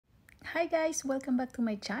Hi guys, welcome back to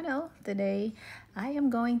my channel. Today I am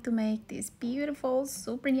going to make this beautiful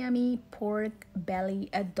super yummy pork belly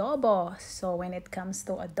adobo. So when it comes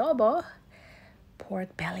to adobo,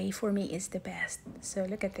 pork belly for me is the best. So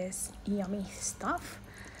look at this yummy stuff.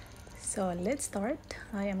 So let's start.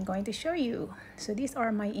 I am going to show you. So these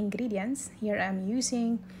are my ingredients. Here I'm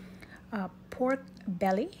using pork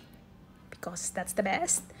belly because that's the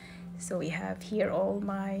best. So we have here all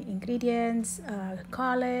my ingredients,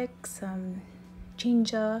 garlic, some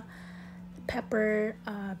ginger, pepper,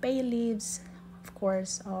 bay leaves, of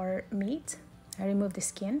course our meat. I removed the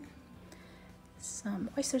skin, some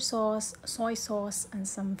oyster sauce, soy sauce, and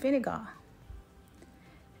some vinegar.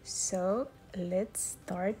 So let's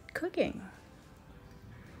start cooking.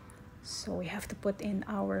 So we have to put in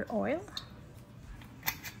our oil.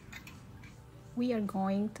 We are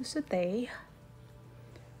going to saute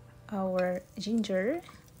our ginger,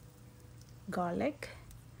 garlic.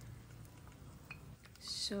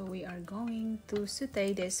 So we are going to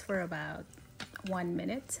saute this for about 1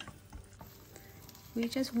 minute. We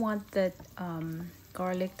just want that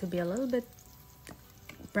garlic to be a little bit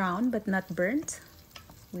brown but not burnt.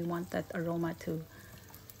 We want that aroma to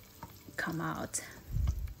come out.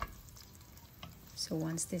 So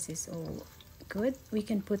once this is all good, we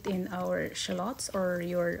can put in our shallots or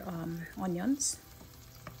your onions.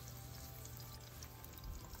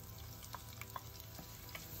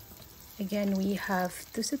 Again, we have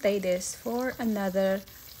to saute this for another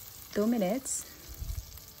 2 minutes.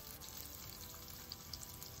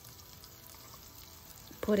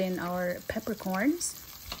 Put in our peppercorns.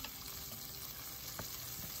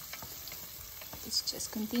 Let's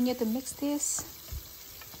just continue to mix this.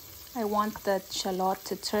 I want that shallot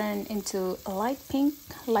to turn into a light pink,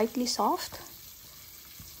 lightly soft.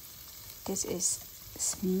 This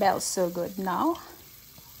smells so good now.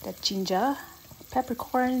 That ginger,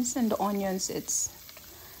 peppercorns, and the onions, it's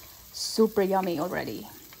super yummy already.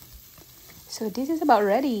 So this is about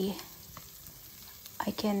ready.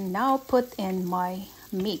 I can now put in my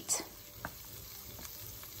meat.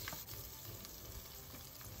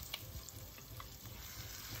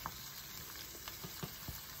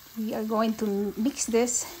 We are going to mix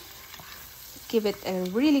this, give it a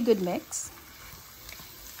really good mix.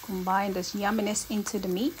 Combine this yumminess into the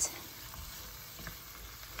meat.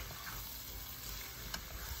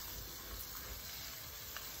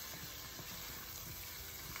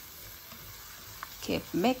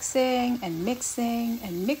 Keep mixing and mixing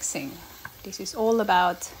and mixing. This is all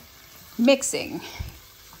about mixing.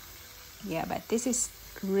 Yeah, but this is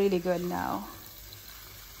really good now.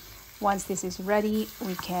 Once this is ready,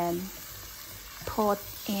 we can put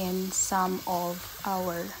in some of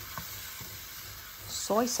our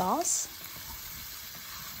soy sauce.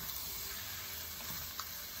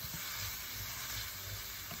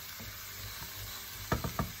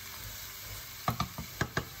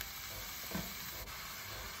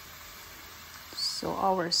 So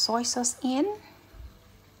our soy sauce in.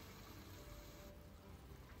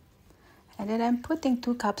 And then I'm putting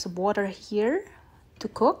 2 cups of water here to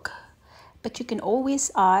cook. But you can always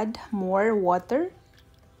add more water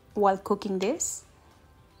while cooking this.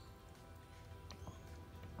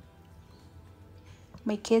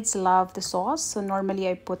 My kids love the sauce, so normally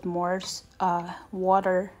I put more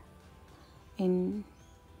water in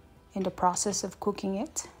the process of cooking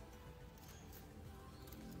it.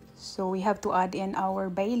 So we have to add in our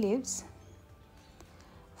bay leaves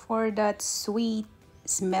for that sweet,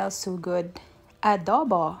 smells so good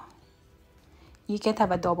adobo. You can't have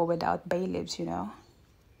adobo without bay leaves, you know.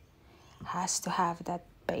 Has to have that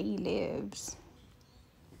bay leaves.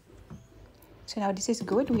 So now this is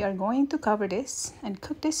good. We are going to cover this and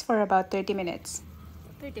cook this for about 30 minutes.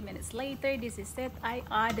 30 minutes later, this is it. I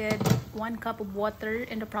added 1 cup of water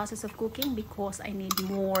in the process of cooking because I need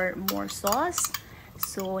more sauce.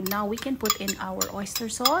 So now we can put in our oyster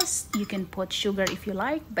sauce. You can put sugar if you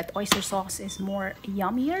like, but oyster sauce is more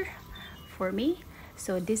yummier for me.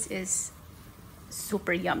 So this is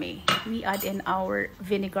super yummy. We add in our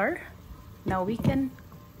vinegar. Now we can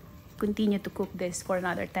continue to cook this for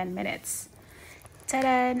another 10 minutes.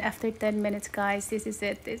 Ta-da! After 10 minutes, guys, this is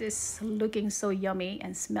it. This is looking so yummy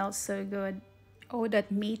and smells so good. Oh,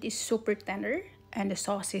 that meat is super tender and the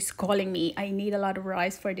sauce is calling me. I need a lot of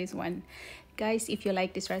rice for this one. Guys, if you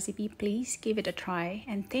like this recipe, please give it a try.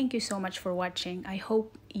 And thank you so much for watching. I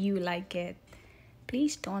hope you like it.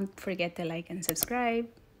 Please don't forget to like and subscribe.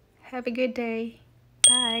 Have a good day.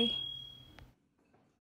 Bye.